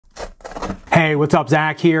Hey, what's up?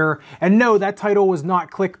 Zach here. And no, that title was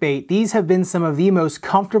not clickbait. These have been some of the most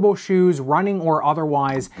comfortable shoes, running or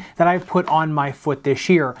otherwise, that I've put on my foot this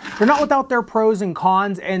year. They're not without their pros and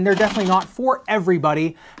cons, and they're definitely not for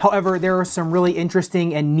everybody. However, there are some really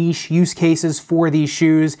interesting and niche use cases for these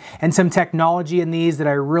shoes, and some technology in these that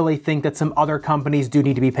I really think that some other companies do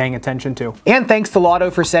need to be paying attention to. And thanks to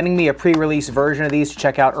Lotto for sending me a pre-release version of these to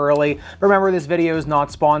check out early. Remember, this video is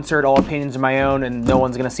not sponsored. All opinions are my own, and no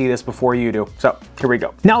one's gonna see this before you do. So here we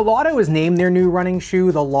go. Now, Lotto has named their new running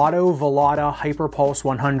shoe the Lotto Volata HyperPulse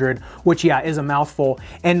 100, which is a mouthful.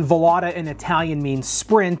 And Volata in Italian means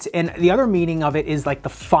sprint, and the other meaning of it is like the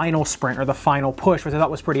final sprint or the final push, which I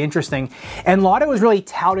thought was pretty interesting. And Lotto has really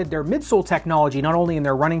touted their midsole technology, not only in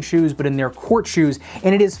their running shoes, but in their court shoes.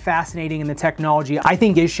 And it is fascinating, and the technology, I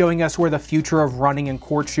think, is showing us where the future of running and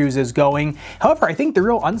court shoes is going. However, I think the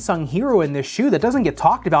real unsung hero in this shoe that doesn't get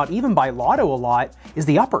talked about even by Lotto a lot is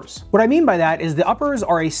the uppers. What I mean by that is the uppers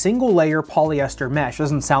are a single layer polyester mesh.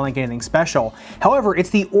 Doesn't sound like anything special. However, it's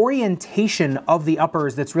the orientation of the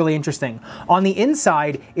uppers that's really interesting. On the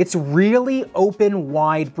inside, it's really open,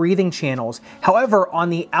 wide breathing channels. However, on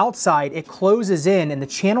the outside, it closes in and the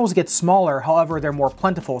channels get smaller. However, they're more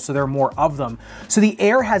plentiful, so there are more of them. So the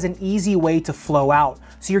air has an easy way to flow out.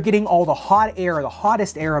 So you're getting all the hot air, the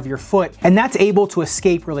hottest air of your foot, and that's able to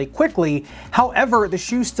escape really quickly. However, the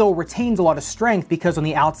shoe still retains a lot of strength because on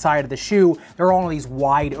the outside of the shoe, there are all these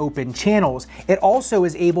wide open channels. It also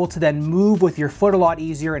is able to then move with your foot a lot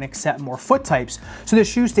easier and accept more foot types. So the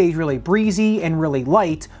shoe stays really breezy and really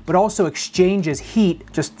light, but also exchanges heat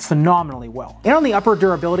just phenomenally well. And on the upper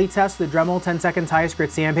durability test, the Dremel 10 seconds highest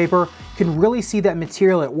grit sandpaper, you can really see that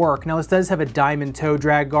material at work. Now, this does have a diamond toe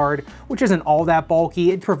drag guard, which isn't all that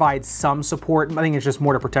bulky. It provides some support. I think it's just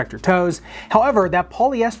more to protect your toes. However, that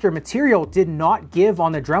polyester material did not give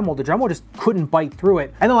on the Dremel. The Dremel just couldn't bite through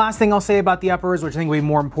it. And the last thing I'll say about the uppers, which I think will be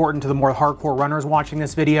more important to the more hardcore runners watching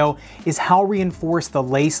this video, is how reinforced the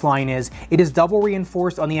lace line is. It is double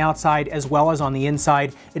reinforced on the outside as well as on the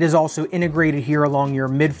inside. It is also integrated here along your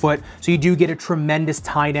midfoot, so you do get a tremendous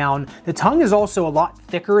tie down. The tongue is also a lot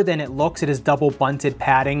thicker than it looks. It is double bunted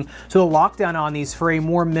padding, so the lockdown on these for a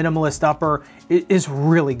more minimalist upper is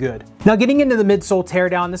really good. Now, getting into the midsole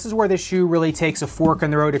teardown, this is where the shoe really takes a fork in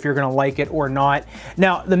the road if you're gonna like it or not.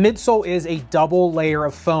 Now, the midsole is a double layer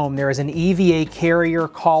of foam. There is an EVA carrier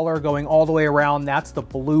collar going all the way around. That's the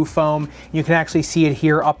blue foam. You can actually see it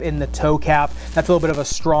here up in the toe cap. That's a little bit of a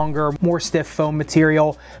stronger, more stiff foam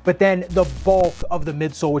material. But then the bulk of the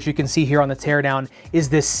midsole, which you can see here on the teardown, is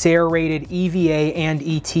this serrated EVA and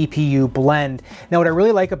ETPU blend. Now, what I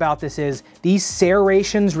really like about this is these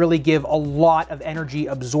serrations really give a lot of energy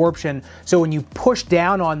absorption. So when you push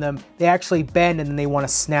down on them, they actually bend and then they want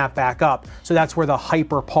to snap back up. So that's where the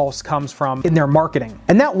HyperPulse comes from in their marketing.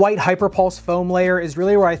 And that white HyperPulse foam layer is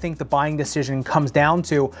really where I think the buying decision comes down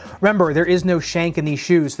to. Remember, there is no shank in these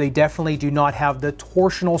shoes. They definitely do not have the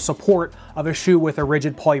torsional support of a shoe with a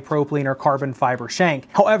rigid polypropylene or carbon fiber shank.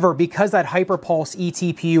 However, because that HyperPulse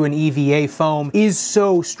ETPU and EVA foam is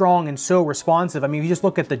so strong and so responsive, I mean, if you just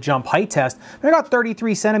look at the jump height test, I got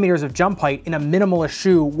 33 centimeters of jump height in a minimalist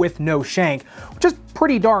shoe with no shank, which is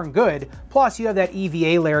pretty darn good. Plus, you have that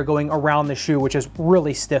EVA layer going around the shoe, which is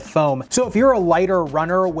really stiff foam. So if you're a lighter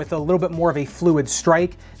runner with a little bit more of a fluid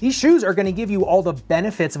strike, these shoes are gonna give you all the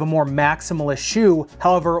benefits of a more maximalist shoe.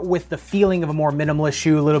 However, with the feeling of a more minimalist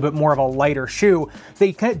shoe, a little bit more of a lighter shoe.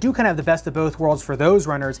 They do kind of have the best of both worlds for those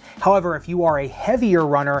runners. However, if you are a heavier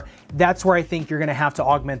runner, that's where I think you're gonna have to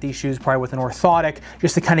augment these shoes probably with an orthotic,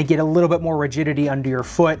 just to kind of get a little bit more rigidity under your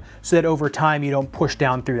foot so that over time you don't push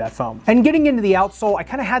down through that foam. And getting into the outsole, I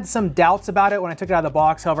kind of had some doubts about it when I took it out of the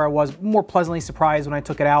box. However, I was more pleasantly surprised when I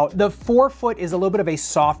took it out. The forefoot is a little bit of a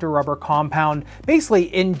softer rubber compound, basically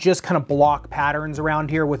in just kind of block patterns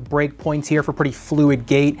around here with break points here for pretty fluid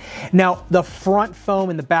gait. Now, the front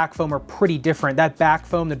foam and the back foam are pretty different. That back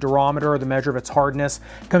foam, the durometer, or the measure of its hardness,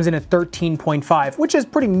 comes in at 13.5, which is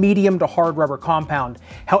pretty medium to hard rubber compound.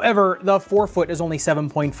 However, the forefoot is only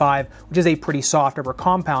 7.5, which is a pretty soft rubber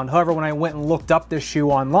compound. However, when I went and looked up this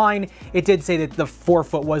shoe online, it did say that the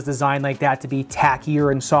forefoot was designed like that to be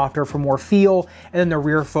tackier and softer for more feel, and then the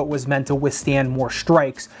rear foot was meant to withstand more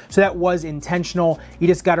strikes. So that was intentional. You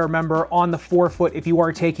just got to remember, on the forefoot, if you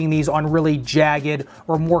are taking these on really jagged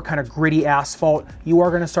or more kind of gritty asphalt, you are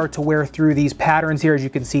going to start to wear through these patterns here, as you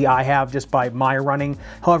can see I have just by my running.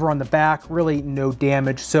 However, on the back, really no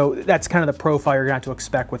damage. So that's kind of the profile you're going to have to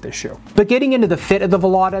expect with this shoe. But getting into the fit of the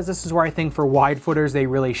Volatas, this is where I think for wide footers they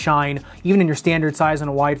really shine. Even in your standard size on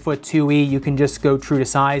a wide foot 2E, you can just go true to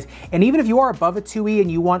size. And And even if you are above a 2E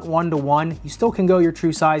and you want 1-to-1, you still can go your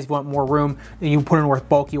true size. If you want more room, then you put an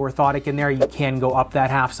bulky orthotic in there, you can go up that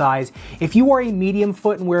half size. If you are a medium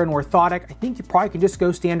foot and wear an orthotic, I think you probably can just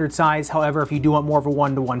go standard size. However, if you do want more of a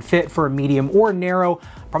 1-to-1 fit for a medium or narrow,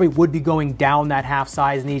 probably would be going down that half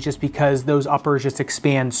size in these just because those uppers just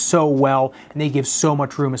expand so well and they give so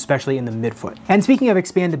much room, especially in the midfoot. And speaking of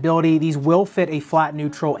expandability, these will fit a flat,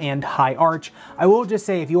 neutral, and high arch. I will just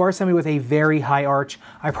say, if you are somebody with a very high arch,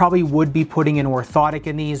 I probably would be putting an orthotic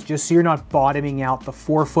in these just so you're not bottoming out the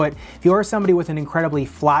forefoot. If you are somebody with an incredibly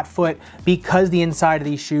flat foot, because the inside of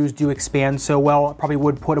these shoes do expand so well, I probably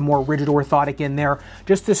would put a more rigid orthotic in there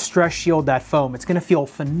just to stress shield that foam. It's gonna feel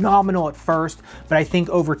phenomenal at first, but I think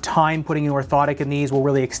over time putting an orthotic in these will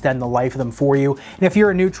really extend the life of them for you. And if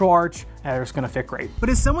you're a neutral arch, they're just gonna fit great. But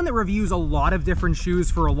as someone that reviews a lot of different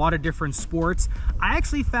shoes for a lot of different sports, I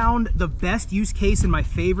actually found the best use case and my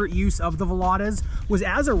favorite use of the Volatas was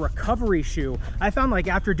as a recovery shoe. I found, like,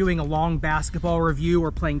 after doing a long basketball review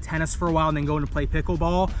or playing tennis for a while and then going to play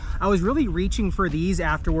pickleball, I was really reaching for these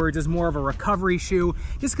afterwards as more of a recovery shoe,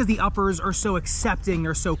 just because the uppers are so accepting,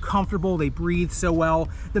 they're so comfortable, they breathe so well.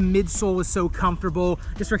 The midsole is so comfortable,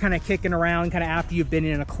 just for kind of kicking around kind of after you've been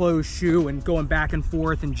in a closed shoe and going back and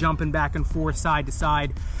forth and jumping back and forth side to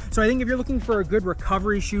side. So I think if you're looking for a good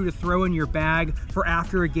recovery shoe to throw in your bag for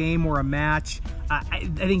after a game or a match, I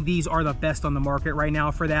think these are the best on the market right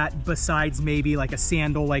now for that, besides maybe like a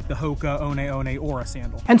sandal like the Hoka One or a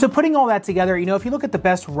sandal. And so putting all that together, you know, if you look at the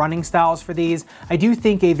best running styles for these, I do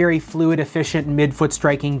think a very fluid, efficient midfoot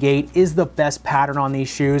striking gait is the best pattern on these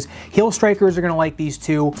shoes. Heel strikers are gonna like these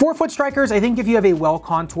too. Forefoot strikers, I think if you have a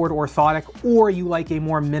well-contoured orthotic or you like a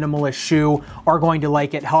more minimalist shoe, are going to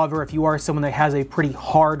like it. However, if you are someone that has a pretty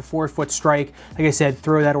hard forefoot strike, like I said,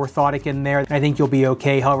 throw that orthotic in there, and I think you'll be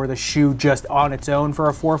okay. However, the shoe just on its own for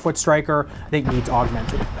a forefoot striker, I think needs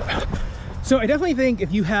augmented. So I definitely think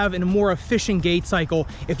if you have a more efficient gait cycle,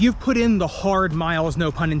 if you've put in the hard miles,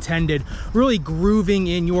 no pun intended, really grooving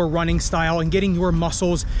in your running style and getting your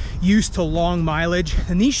muscles used to long mileage,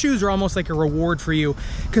 then these shoes are almost like a reward for you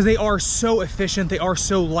because they are so efficient, they are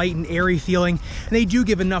so light and airy feeling, and they do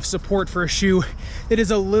give enough support for a shoe that is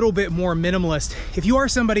a little bit more minimalist. If you are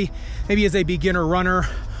somebody maybe as a beginner runner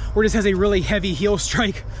or just has a really heavy heel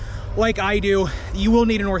strike, like I do, you will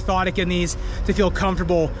need an orthotic in these to feel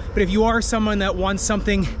comfortable. But if you are someone that wants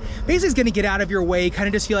something basically is gonna get out of your way, kind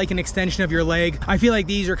of just feel like an extension of your leg, I feel like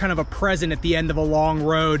these are kind of a present at the end of a long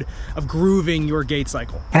road of grooving your gait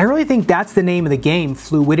cycle. And I really think that's the name of the game,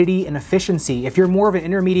 fluidity and efficiency. If you're more of an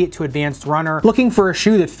intermediate to advanced runner, looking for a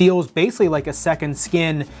shoe that feels basically like a second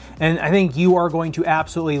skin, and I think you are going to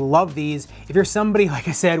absolutely love these. If you're somebody, like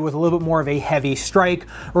I said, with a little bit more of a heavy strike,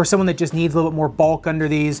 or someone that just needs a little bit more bulk under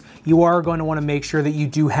these, you are going to want to make sure that you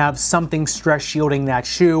do have something stress shielding that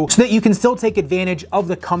shoe so that you can still take advantage of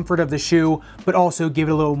the comfort of the shoe, but also give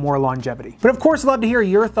it a little more longevity. But of course, I'd love to hear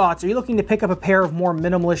your thoughts. Are you looking to pick up a pair of more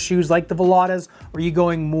minimalist shoes like the Volatas, or are you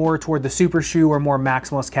going more toward the super shoe or more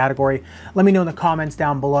maximalist category? Let me know in the comments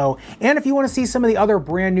down below. And if you want to see some of the other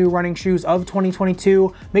brand new running shoes of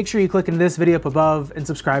 2022, make sure you click into this video up above and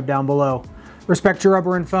subscribe down below. Respect your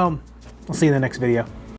rubber and foam. I'll see you in the next video.